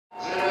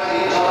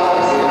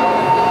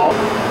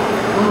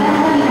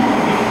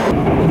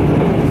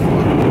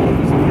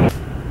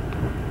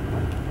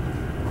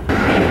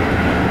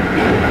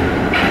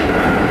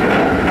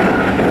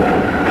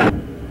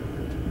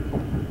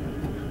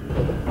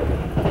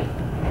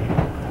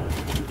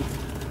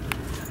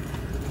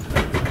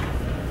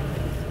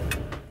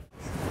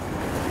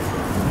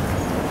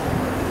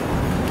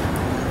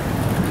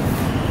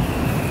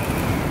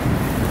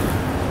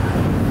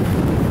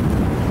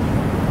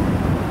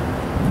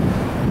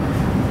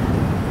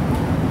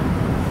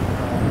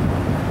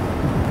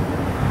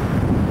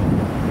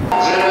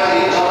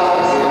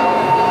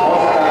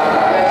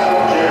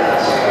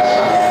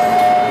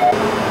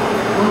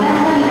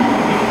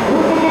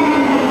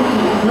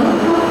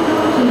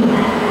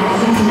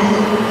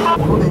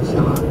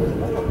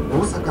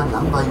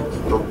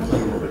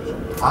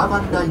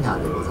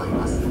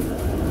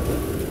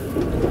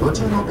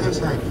の停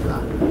車駅は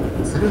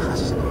鶴橋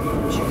と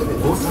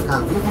大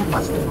阪上本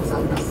町でござ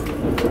います。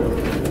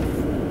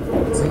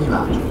次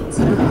は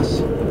鶴橋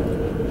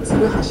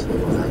で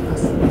ございま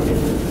す。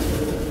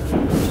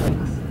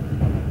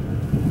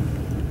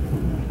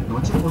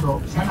後ほど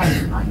車内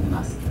に参り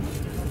ます。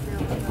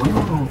ご用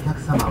のお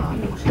客様は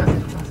お知らせく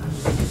ださい。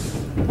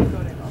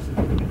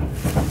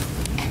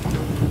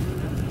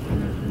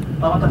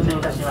お待たせ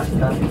いたしまし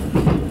た。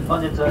本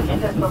日は近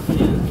鉄特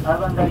急ア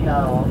ーバンライ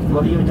ナーを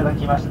ご利用いただ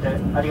きまして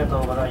ありがと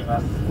うございま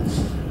す。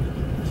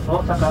大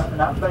阪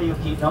難波行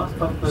きノンス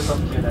トップ特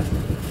急です。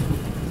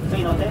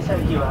次の停車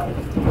駅は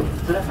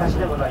鶴橋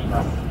でござい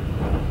ます。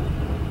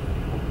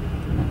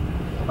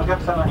お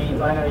客様にお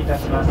願いいた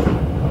します。危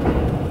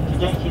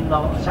険品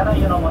の車内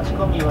への持ち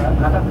込みは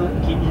固く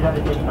禁じられ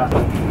ています。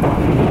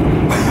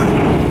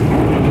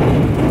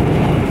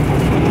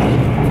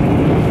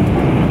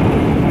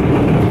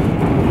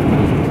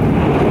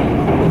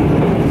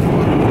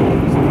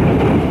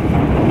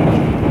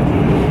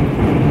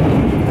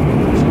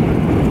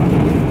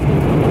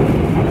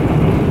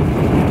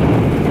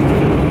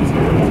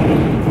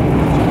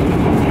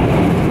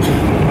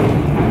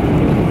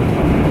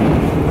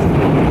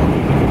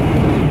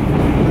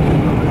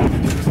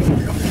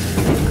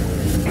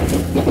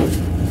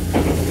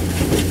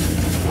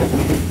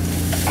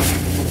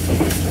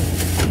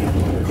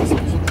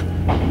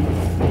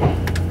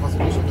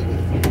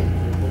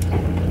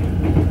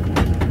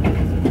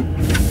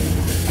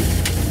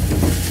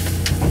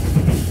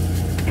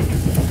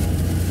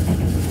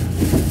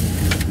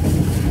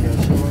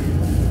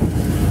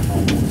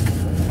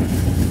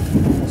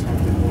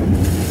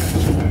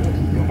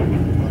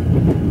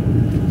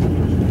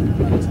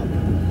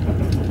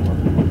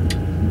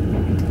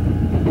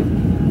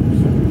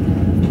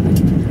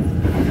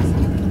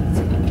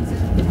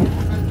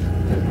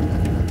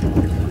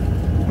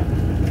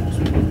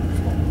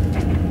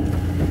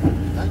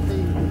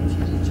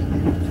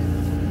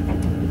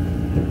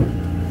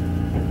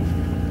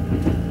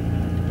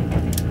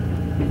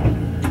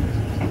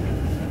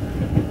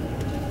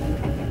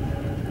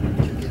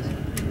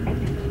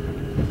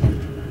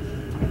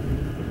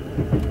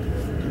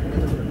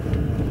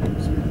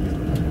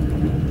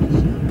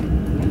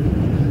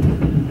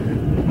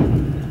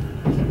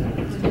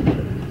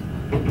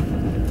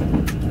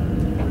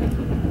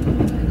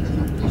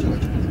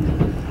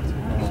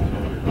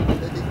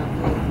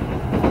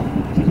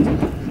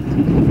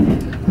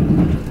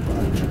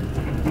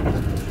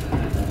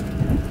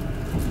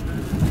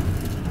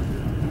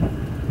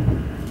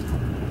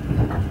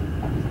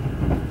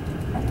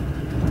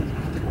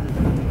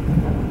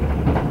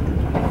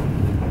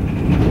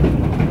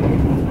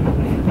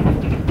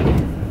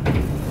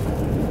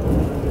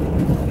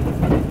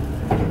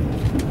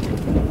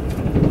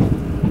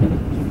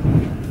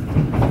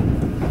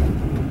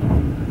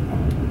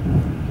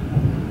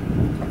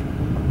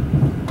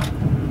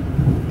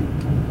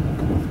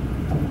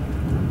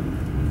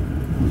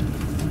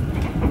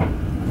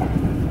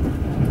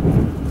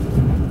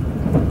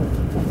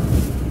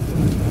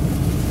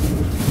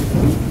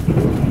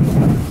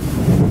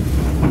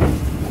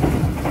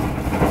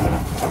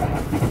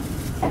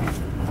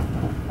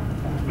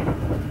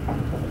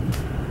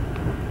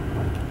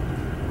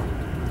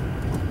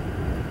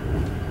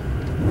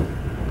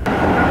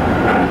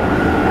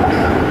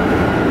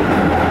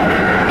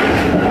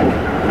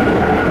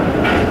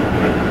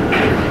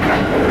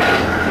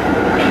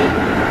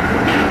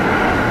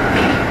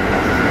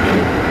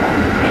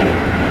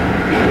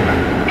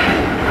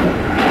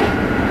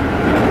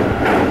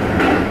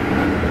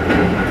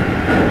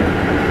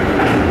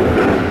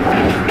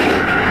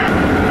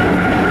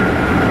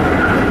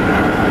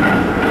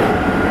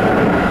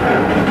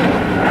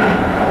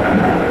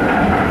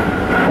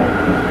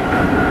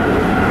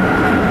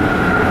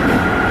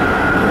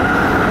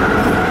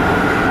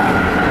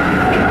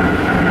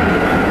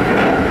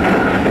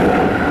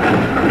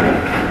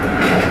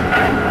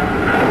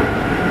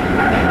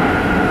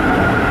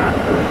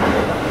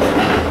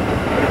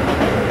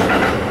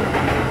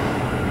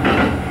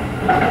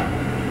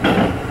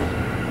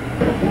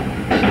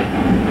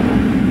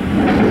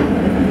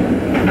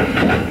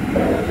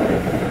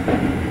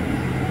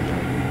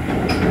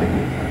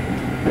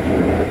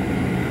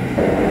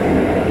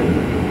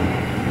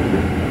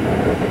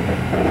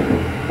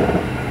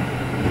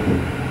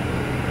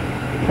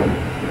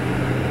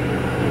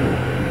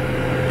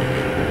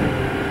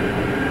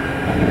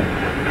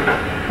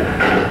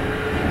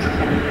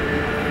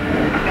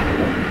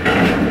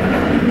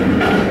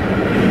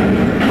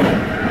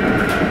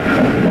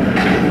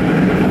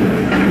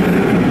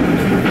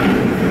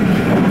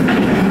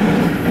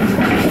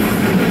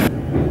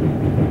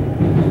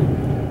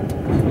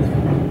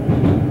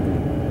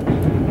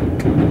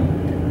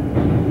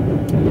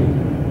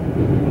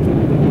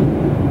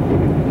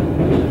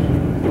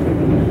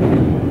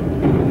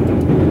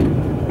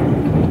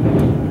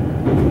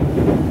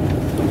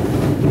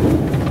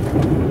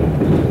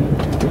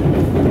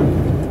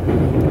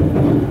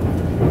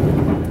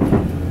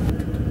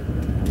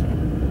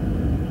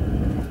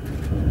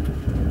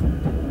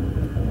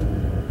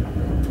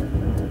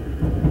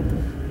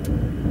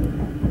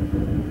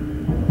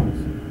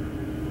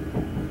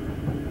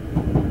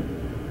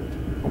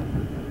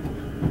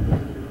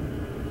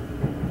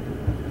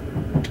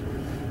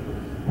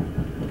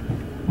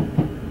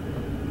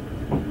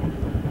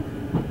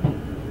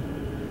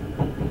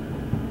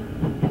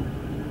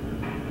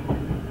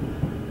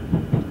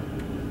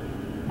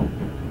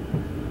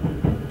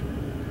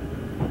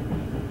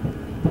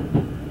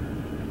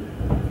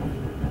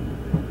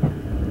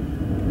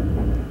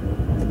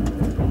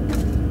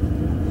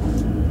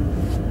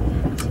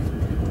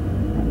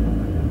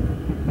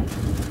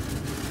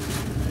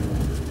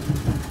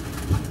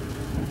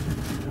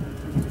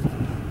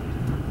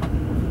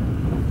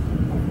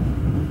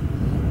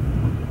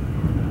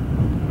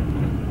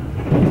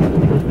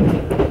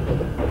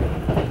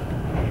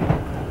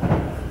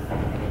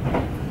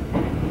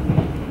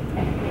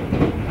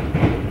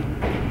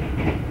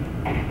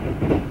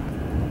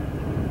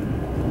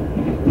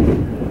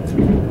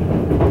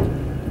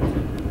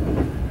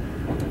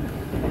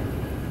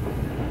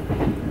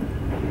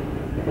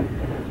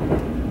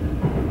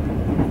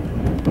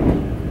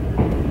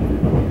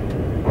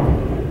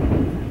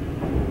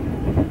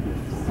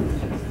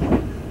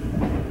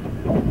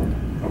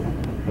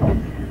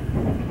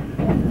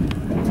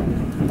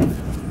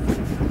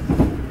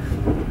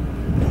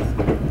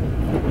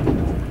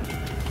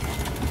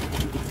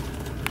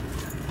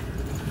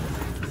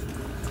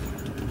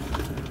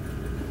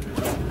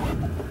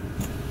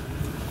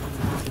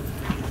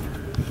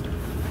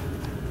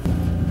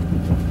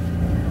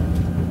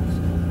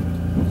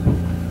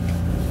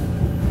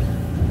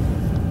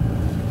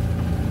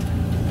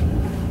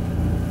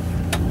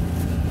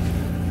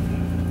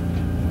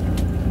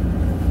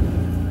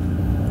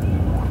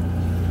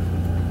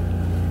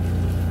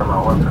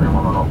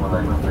ご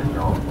ざいません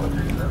ようお